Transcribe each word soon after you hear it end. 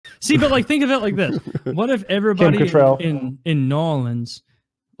See, but like, think of it like this: what if everybody in New Orleans,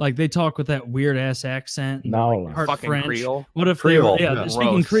 like, they talk with that weird ass accent, and, like, part fucking French? Creole. What if they're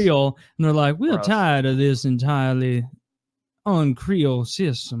speaking Creole and they're like, we're tired of this entirely on Creole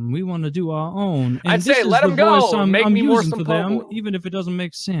system. We want to do our own. And I'd say let them go. I'm me more using for them, even if it doesn't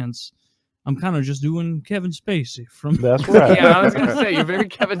make sense. I'm kind of just doing Kevin Spacey from. That's right. Yeah, I was gonna say you're very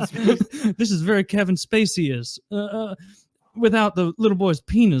Kevin Spacey. This is very Kevin Spacey-ish, without the little boy's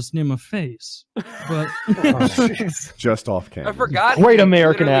penis near my face. But just off camera. I forgot. Great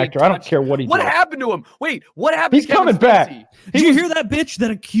American actor. I don't care what he. What happened to him? Wait, what happened? He's coming back. Did you hear that bitch that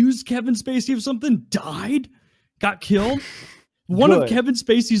accused Kevin Spacey of something died? Got killed. One of Kevin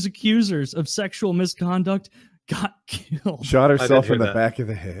Spacey's accusers of sexual misconduct got killed. Shot herself in the back of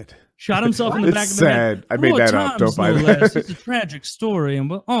the head. Shot himself in the back of the head. It's sad. I made that up. Don't buy that. It's a tragic story,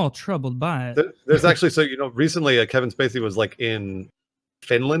 and we're all troubled by it. There's actually, so recently Kevin Spacey was like in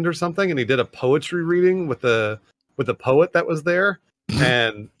Finland or something, and he did a poetry reading with the poet that was there,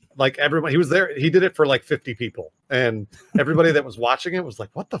 and like everyone, he was there. He did it for like 50 people, and everybody that was watching it was like,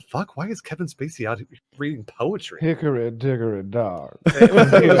 "What the fuck? Why is Kevin Spacey out reading poetry?" Hickory dickory dog.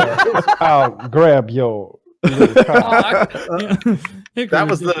 I'll grab your. That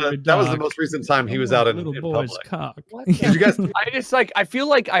was the most recent time he was out in public. Did you guys? I feel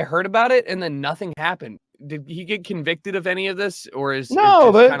like I heard about it and then nothing happened. Did he get convicted of any of this, or is it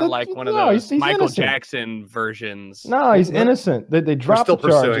kind of like one of those Michael Jackson versions? No, he's innocent. They dropped the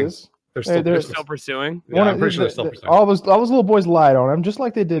charges. They're still pursuing. Yeah, I'm pretty sure they're still pursuing. All those little boys lied on him, just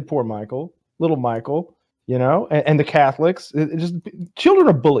like they did poor little Michael. You know, and the Catholics, children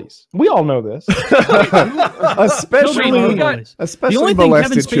are bullies. We all know this. especially the only thing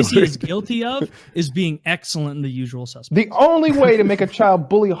Kevin Spacey is guilty of is being excellent in The Usual Suspects. The only way to make a child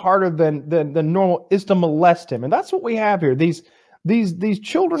bully harder than normal is to molest him, and that's what we have here. These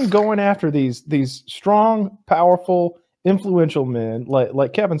children going after these strong, powerful, influential men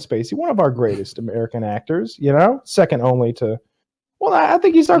like Kevin Spacey, one of our greatest American actors. You know, second only to. Well, I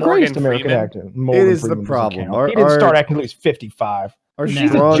think he's our greatest American actor. It is the problem. He didn't start acting until he's 55.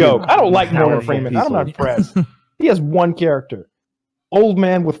 He's a joke. I don't like Morgan Freeman. I'm not impressed. He has one character. Old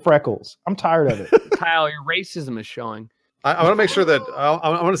man with freckles. I'm tired of it. Kyle, your racism is showing. I want to make sure that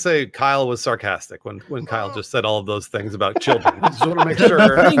I want to say Kyle was sarcastic when Kyle just said all of those things about children. I just want to make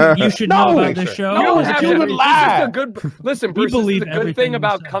sure. You should know about this show. You don't have to lie. Listen, Bruce, this is a good thing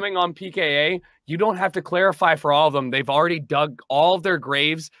about coming on PKA. You don't have to clarify for all of them. They've already dug all of their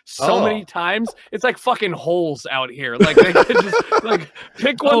graves so many times. It's like fucking holes out here. Like they could just like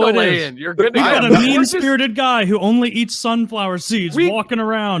pick one to lay in. You're good. We got a mean-spirited guy who only eats sunflower seeds walking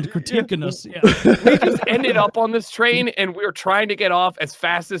around critiquing us. Yeah. We just ended up on this train and we were trying to get off as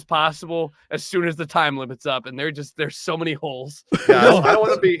fast as possible as soon as the time limit's up. And there's so many holes. Yeah, I don't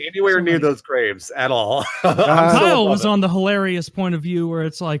want to be anywhere near those graves at all. Kyle was on the hilarious point of view where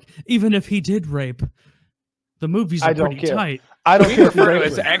it's like, even if he did rape, the movies are pretty tight. I don't care. Refer to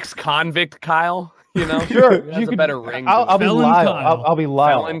as ex-convict Kyle. You know, sure. He has a better ring. I'll be Lyle. I'll be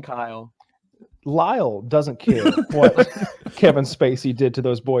Lyle. Felon Kyle. Lyle doesn't care what Kevin Spacey did to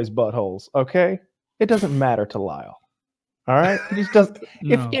those boys' buttholes. Okay, it doesn't matter to Lyle. All right, he just does.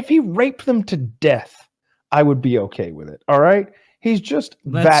 No. If he raped them to death, I would be okay with it. All right. He's just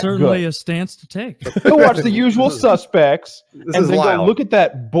that's certainly a stance to take. Go watch The Usual Suspects and then go look at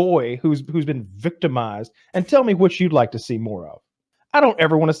that boy who's been victimized and tell me what you'd like to see more of. I don't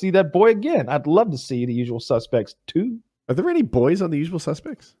ever want to see that boy again. I'd love to see The Usual Suspects 2. Are there any boys on The Usual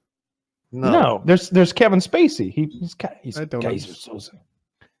Suspects? No. There's Kevin Spacey. He's I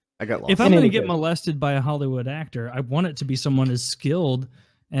got lost. If I'm going to get molested by a Hollywood actor, I want it to be someone as skilled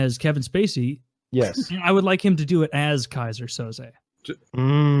as Kevin Spacey. Yes, I would like him to do it as Kaiser Soze.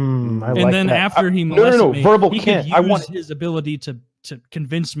 After he molested me, verbal he Kent. Could use his ability to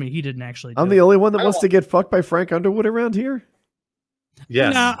convince me he didn't actually. I'm the only one that wants to get fucked by Frank Underwood around here.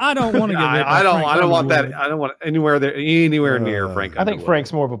 Yes. No, I don't want to get. I don't want that. I don't want anywhere near Frank. I think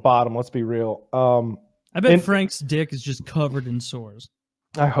Frank's more of a bottom. Let's be real. I bet Frank's dick is just covered in sores.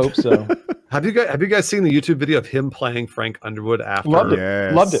 I hope so. Have you guys seen the YouTube video of him playing Frank Underwood after? Loved it.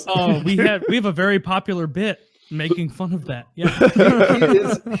 Yes. Loved it. Oh, we have a very popular bit making fun of that. Yeah.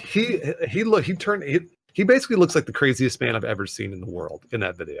 He basically looks like the craziest man I've ever seen in the world in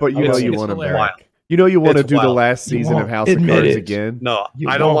that video. But you want him back. You know you want to do the last season of House of Cards again. No,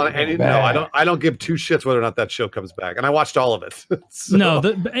 I don't want any. No, I don't give two shits whether or not that show comes back. And I watched all of it. So. No,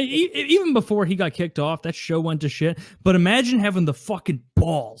 even before he got kicked off, that show went to shit. But imagine having the fucking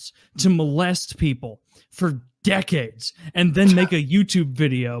balls to molest people for decades and then make a YouTube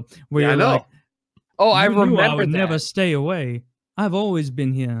video where you're like, "Oh, I remember I would never stay away." I've always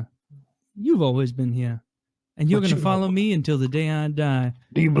been here. You've always been here. And you're going to follow me until the day I die.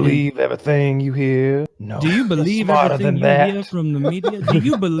 Do you believe everything you hear? No. Do you believe everything you hear from the media? Do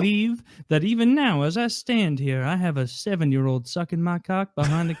you believe that even now, as I stand here, I have a 7-year-old sucking my cock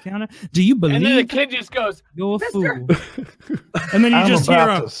behind the counter? Do you believe? And then the kid just goes, "You're a fool." And then you just hear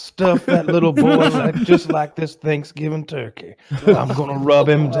to stuff that little boy just like this Thanksgiving turkey. I'm gonna rub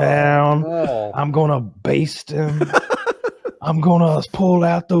him down. I'm gonna baste him. I'm gonna pull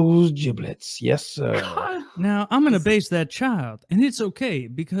out those giblets. Yes, sir. Now I'm gonna base that child, and it's okay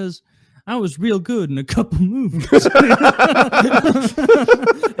because I was real good in a couple movies.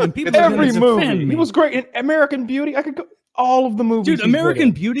 And people every movie. He was great in American Beauty. I could go all of the movies. Dude, American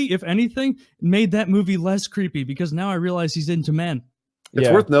Beauty, if anything, made that movie less creepy because now I realize he's into men. It's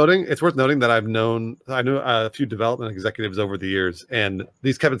worth noting. It's worth noting that I know a few development executives over the years, and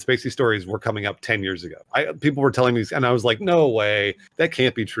these Kevin Spacey stories were coming up 10 years ago. People were telling me, and I was like, "No way, that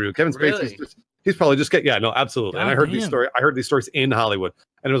can't be true." Kevin Spacey's he's probably just no, absolutely. God, and I heard these stories. I heard these stories in Hollywood,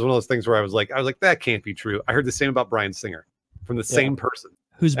 and it was one of those things where I was like, that can't be true. I heard the same about Bryan Singer from the same person.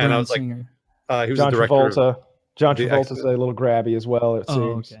 Who's Bryan Singer? He was John the director. Travolta. John Travolta's a little grabby as well. It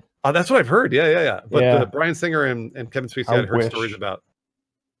seems. Okay. That's what I've heard. Yeah. But Bryan Singer and Kevin Spacey, I'd heard stories about.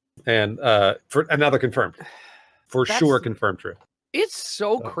 And for another confirmed, sure confirmed true. It's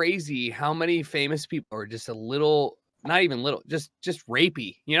so crazy how many famous people are just a little, not even little, just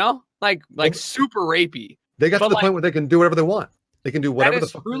rapey, you know, like super rapey. They got to the point where they can do whatever they want. They can do whatever the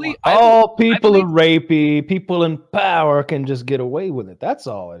fuck they want. All people are rapey. People in power can just get away with it. That's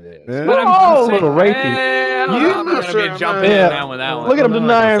all it is. But I'm a little rapey. I'm not sure get jumping down with that one. Look at them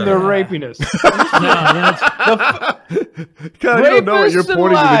denying their rapiness. You don't know what you're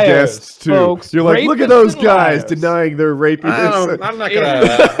pointing to the guests to. Folks, you're like, look at those guys denying their rapiness. I'm not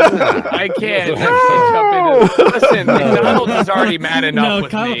gonna. I can't jump into. Listen, McDonald's is already mad enough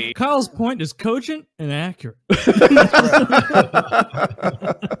with me. Kyle's point is cogent and accurate.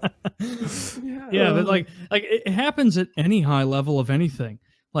 Yeah, but like it happens at any high level of anything.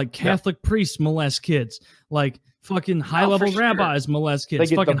 Like Catholic priests molest kids. Like fucking high-level rabbis molest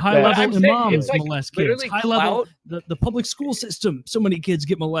kids. Fucking high-level imams molest kids. High-level, the public school system, so many kids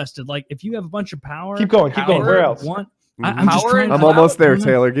get molested. Like, if you have a bunch of power... Keep going. Where else? I'm almost there,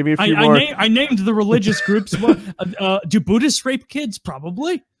 Taylor. Give me a few more. I named the religious groups. Do Buddhists rape kids?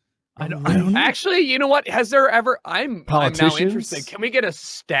 Probably. I don't know. Actually, you know what? Has there ever... I'm now interested. Can we get a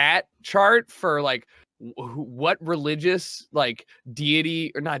stat chart for, like, what religious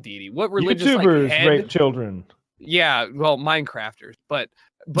deity or not deity? What religious YouTubers rape children? Yeah, well, Minecrafters, but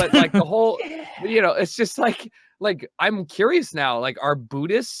like the whole, it's just like I'm curious now. Like, are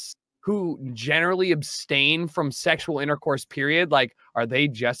Buddhists who generally abstain from sexual intercourse, period, like, are they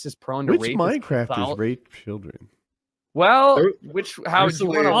just as prone to rape? Which Minecrafters rape children? Well,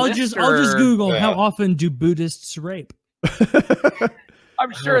 I'll just Google how often do Buddhists rape.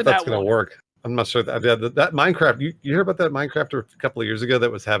 I'm sure that's gonna work. I'm not sure that Minecraft. You hear about that Minecraft a couple of years ago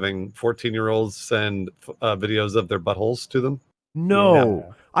that was having 14-year-olds send videos of their buttholes to them?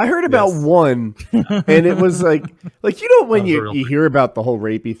 No, I heard about one, and it was like when you hear about the whole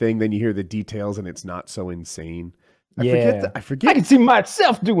rapey thing, then you hear the details, and it's not so insane. I forget. I can see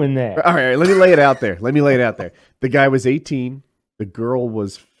myself doing that. All right, let me lay it out there. The guy was 18. The girl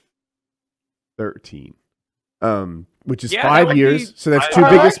was 13. Which is 5 years, so that's two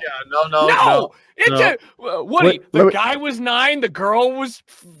biggest. No. Woody, the guy was 9, the girl was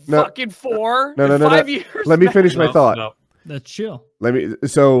fucking 4. No. 5 years. Let me finish my thought. No. That's chill.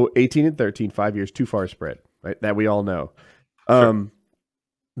 So 18 and 13, 5 years, too far spread, right? That we all know.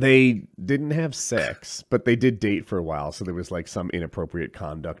 They didn't have sex, but they did date for a while, so there was like some inappropriate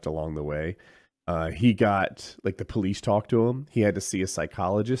conduct along the way. He got, the police talked to him. He had to see a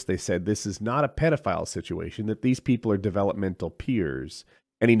psychologist. They said this is not a pedophile situation, that these people are developmental peers,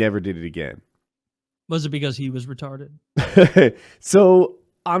 and he never did it again. Was it because he was retarded? So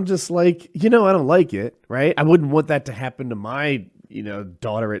I'm just like, I don't like it, right? I wouldn't want that to happen to my,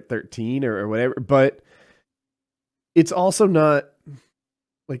 daughter at 13 or whatever, but it's also not,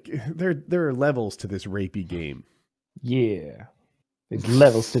 there are levels to this rapey game. Yeah. There's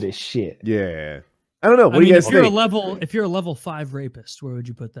levels to this shit. Yeah. I don't know. What do you guys think? If you're a level 5 rapist, where would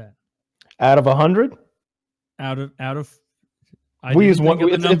you put that? Out of 100? Out of we use one.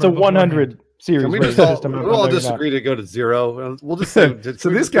 It's a 100 series. We'll all just agree to go to 0. We'll just say. So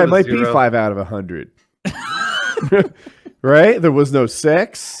this guy might be 5 out of 100. Right? There was no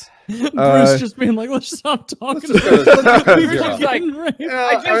sex. Bruce just being like, let's stop talking.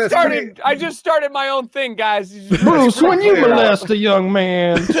 I just started my own thing, guys. Bruce, when you molest a young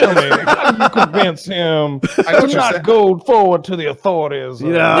man, tell me how you convince him to not go forward to the authorities.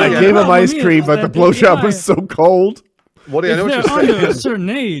 I gave him ice cream, but the blowjob was so cold. What do you know? What you're under saying? a certain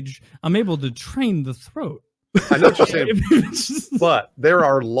age, I'm able to train the throat. I know what you're saying, but there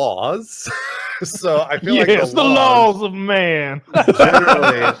are laws. So I feel like the laws of man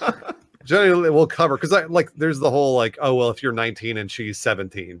generally will cover, because there's the whole like, oh well, if you're 19 and she's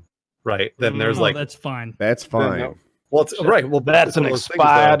 17, right? Then there's that's fine. That's fine. Well, it's right. Well, that's an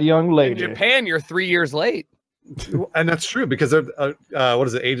expired young lady. In Japan, you're 3 years late, and that's true because they're what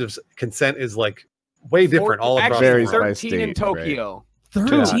is it? Age of consent is like way different all across. Actually, 13 in Tokyo. Right?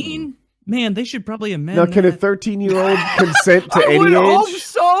 13. Man, they should probably amend. Now, can a 13-year-old consent to any age?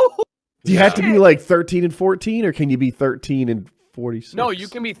 So. Do you have to be like 13 and 14, or can you be 13 and 46? No, you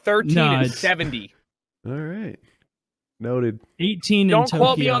can be 13 and 70. All right. Noted. 18 Don't in Tokyo,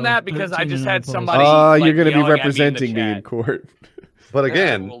 quote me on that because I just had somebody. You're going to be representing me in court. But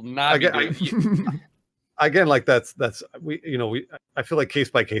again, again, like that's I feel like case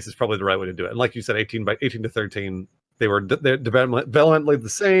by case is probably the right way to do it. And like you said, 18 to 13, they're developmentally the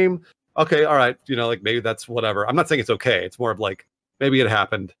same. Okay, all right, like maybe that's whatever. I'm not saying it's okay. It's more of like maybe it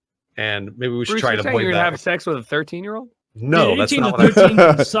happened, and maybe we should try to avoid that. You're have sex with a 13-year-old? No, that's not what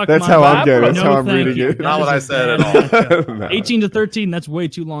I said. That's how I'm getting. That's how I'm reading it. Not what I said at all. 18 to 13, that's way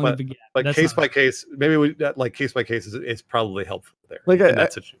too long of a gap. But case by case, maybe case by case is probably helpful there. Like I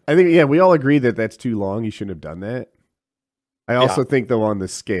think, we all agree that that's too long. You shouldn't have done that. I also think, though, on the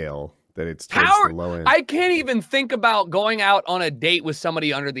scale that it's towards the low end. I can't even think about going out on a date with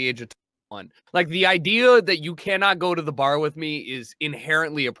somebody under the age of 21. Like the idea that you cannot go to the bar with me is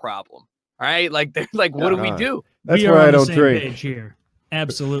inherently a problem. All right, like what do we do? That's why I don't drink here.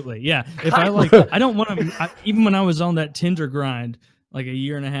 Absolutely, yeah. If I I don't want to. Even when I was on that Tinder grind, like a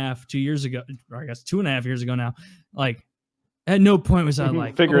year and a half, 2 years ago, or I guess 2.5 years ago now, like at no point was I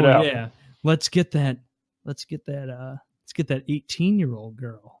like, figure it out. Yeah, let's get that 18-year-old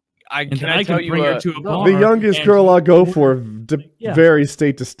girl. I can bring her to a bar. The youngest girl I'll go for varies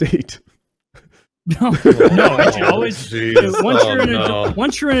state to state. No, actually, always. Once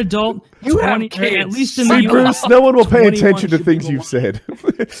you're an adult, you 20, have kids. At least in the US, Bruce, no one will pay attention to things you've said.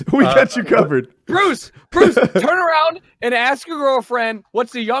 We got you covered. Bruce, turn around and ask your girlfriend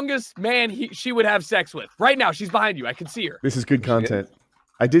what's the youngest man she would have sex with. Right now, she's behind you. I can see her. This is good content.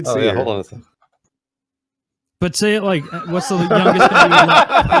 I did see her. Hold on a second. But say it like, what's the youngest guy you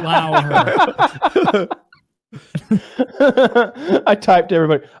allow her? I typed to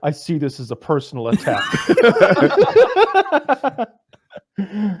everybody, I see this as a personal attack.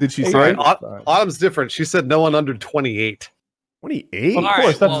 Did she say? Autumn's different. She said no one under 28. 28? Of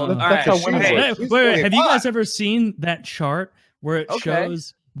course, that's how women work. Wait, have you guys ever seen that chart where it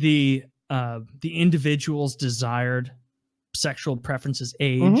shows the individual's desired sexual preferences,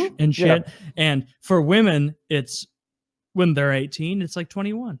 age, and shit? Yeah. And for women, it's when they're 18, it's like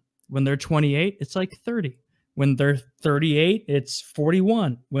 21. When they're 28, it's like 30. When they're 38, it's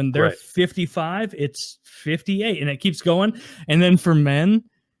 41. When they're 55, it's 58. And it keeps going. And then for men,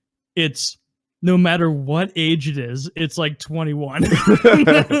 it's no matter what age it is, it's like 21.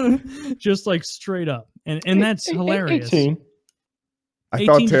 Just like straight up. And that's hilarious. 18. I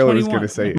thought Taylor was going to say